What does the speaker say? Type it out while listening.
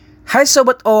Hai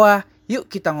Sobat OWA, yuk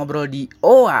kita ngobrol di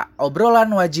OWA, obrolan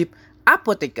wajib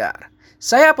Apoteker.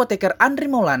 Saya Apoteker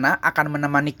Andry akan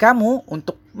menemani kamu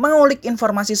untuk mengulik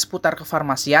informasi seputar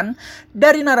kefarmasian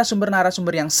dari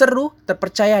narasumber-narasumber yang seru,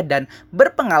 terpercaya, dan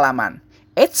berpengalaman.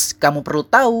 Eits, kamu perlu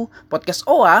tahu, podcast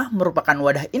OWA merupakan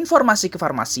wadah informasi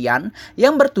kefarmasian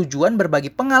yang bertujuan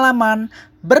berbagi pengalaman,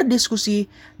 berdiskusi,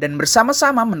 dan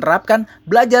bersama-sama menerapkan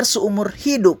belajar seumur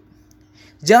hidup.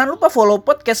 Jangan lupa follow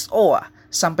podcast OWA.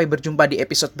 Sampai berjumpa di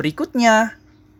episode berikutnya.